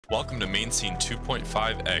Welcome to MainScene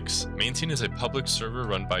 2.5x. MainScene is a public server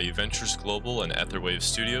run by EVENTures Global and Etherwave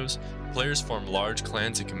Studios. Players form large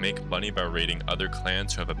clans and can make money by raiding other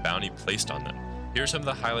clans who have a bounty placed on them. Here are some of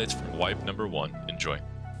the highlights from wipe number 1. Enjoy.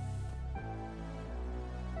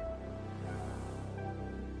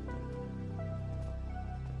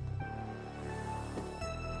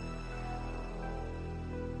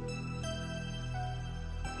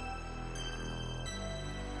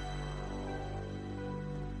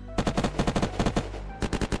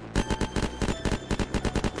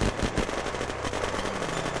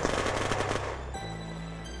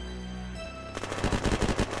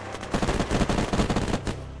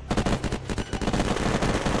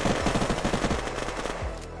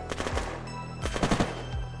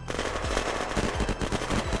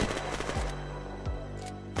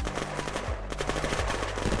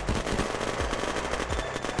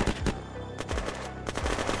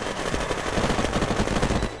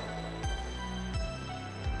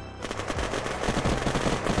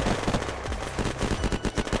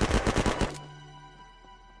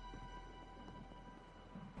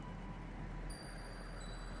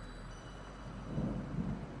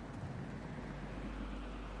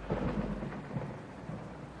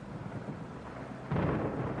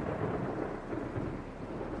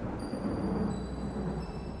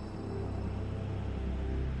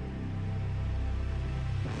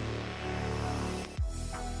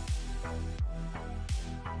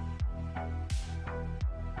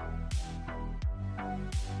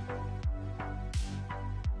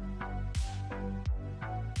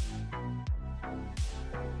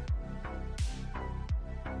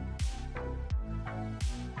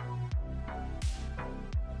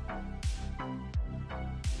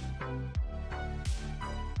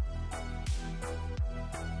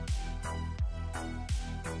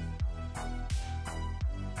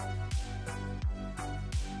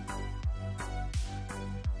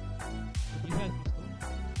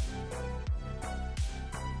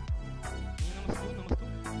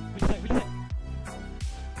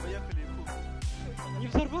 Не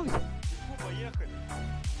взорвался? Поехали.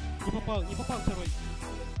 Не попал второй.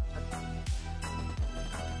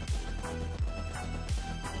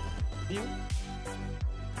 Бил.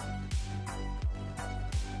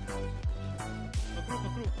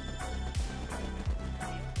 Вокруг.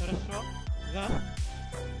 Хорошо. Да.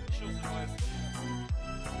 Еще взрывается.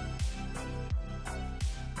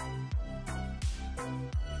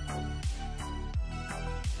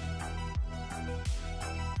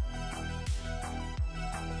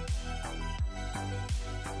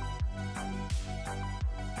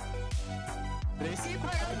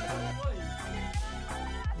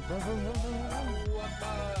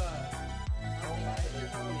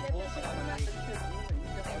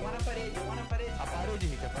 Uma na parede. A parede,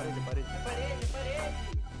 Rick, a parede.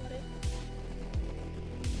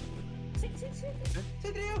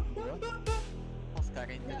 Você deu! Os caras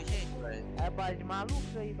é inteligente, velho. É base de maluco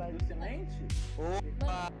isso aí, base de Semente?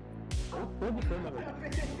 Opa! Todo cama, velho.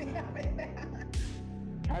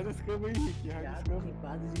 Raiz das camas aí, Rick. Raiz das camas.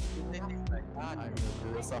 base de Ai, Ai,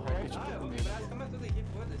 meu Deus, essa rocket Ah, tá eu comigo. quebrar as camas tudo aqui,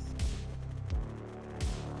 foda-se.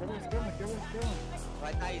 Quebra as camas.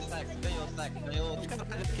 vai cair, Sax. Ganhou. Os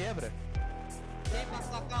caras quebra. Tem pra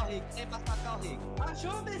sacar o Rick.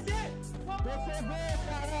 Achou o BC! Você vê,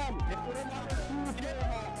 caralho! Decorou uma puta,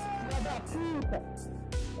 filha da puta!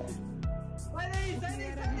 Sai daí,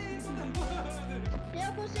 todo mundo!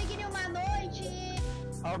 Eu consegui uma noite.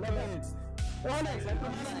 Ô, Alex, vai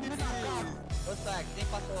tomar na menina da casa! Ô, Sax,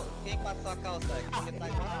 quem pra sacar o Sax? Porque tá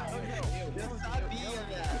eu sabia,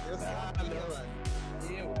 velho. Eu sabia, mano.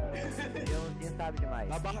 Quem sabe demais.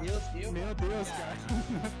 Meu Deus, cara.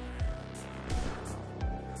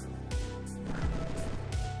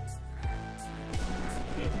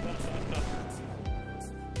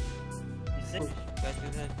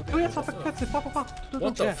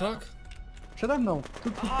 What the fuck? Siadaj mną.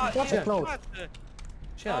 Patrzę, Cloud.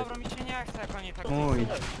 Dobra, mi się nie chce, jak oni tak... Oj.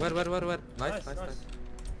 Where? Nice.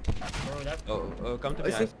 Oh, come to me.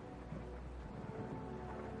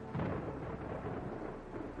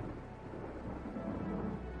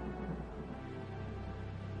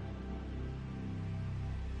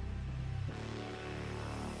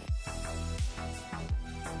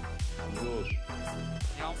 Już.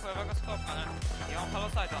 Ja mam pojawego skopa, nie? Ja mam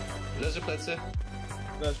halosajta. Leży plecy.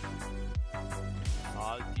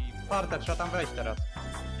 Alti. Parter, trzeba tam wejść teraz.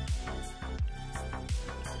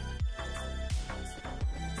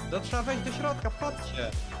 Trzeba wejść do środka,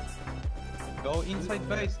 wchodźcie! Go inside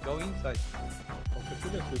base, go inside.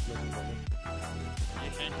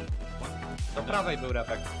 10. Do prawej był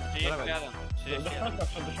refekt. 31. 31. Do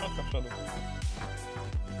środka wszedł.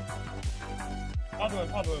 Padłem.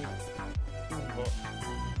 Kurwa.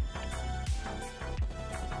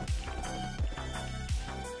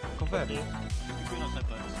 Cover. Pikuj na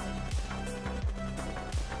setę.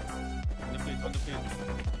 On the pit.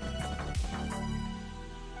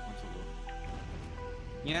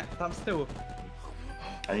 Nie, tam z tyłu.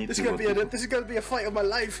 This is gonna be a fight of my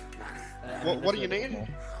life. What do you need?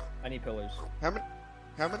 I need pillars. How many?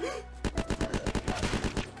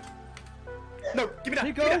 No, give me that.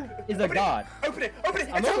 Nico is a god. Open it.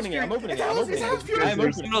 I'm opening it. I'm opening it. I'm opening it. I'm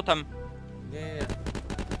opening it. tam. Nie.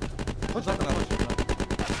 Chodź za to na chodź.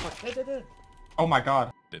 Oh my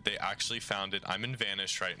god. They actually found it. I'm in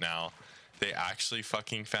Vanish right now. They actually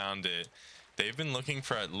fucking found it. They've been looking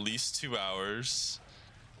for at least 2 hours.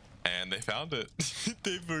 And they found it.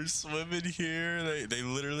 They were swimming here. They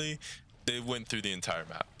literally, they went through the entire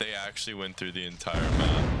map. They actually went through the entire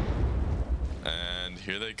map. And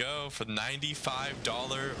here they go for the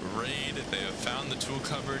 $95 raid. They have found the tool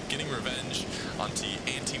cupboard, getting revenge on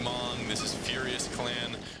Anti-Mong. This is Furious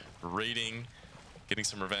Clan raiding, getting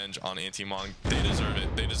some revenge on Anti-Mong. They deserve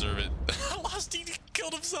it. They deserve it. Lost, he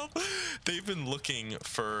killed himself. They've been looking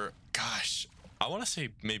for, gosh, I want to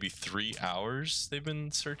say maybe 3 hours they've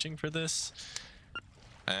been searching for this.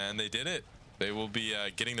 And they did it. They will be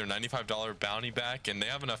getting their $95 bounty back, and they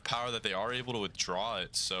have enough power that they are able to withdraw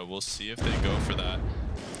it. So we'll see if they go for that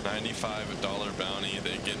 $95 bounty.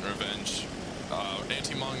 They get revenge.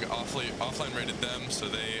 Anti-Mong offline rated them, so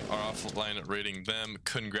they are offline rating them.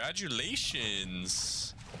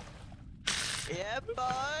 Congratulations. Yeah,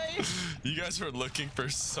 boy. You guys were looking for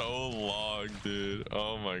so long, dude.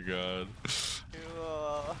 Oh my god.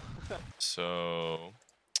 So,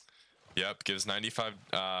 yep, gives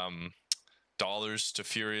 $95 to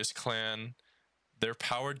Furious Clan. Their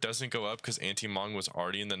power doesn't go up because Anti-Mong was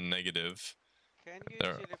already in the negative.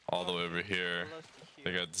 They're all the way over here.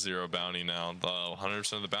 They got 0 bounty now.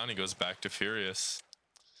 100% of the bounty goes back to Furious.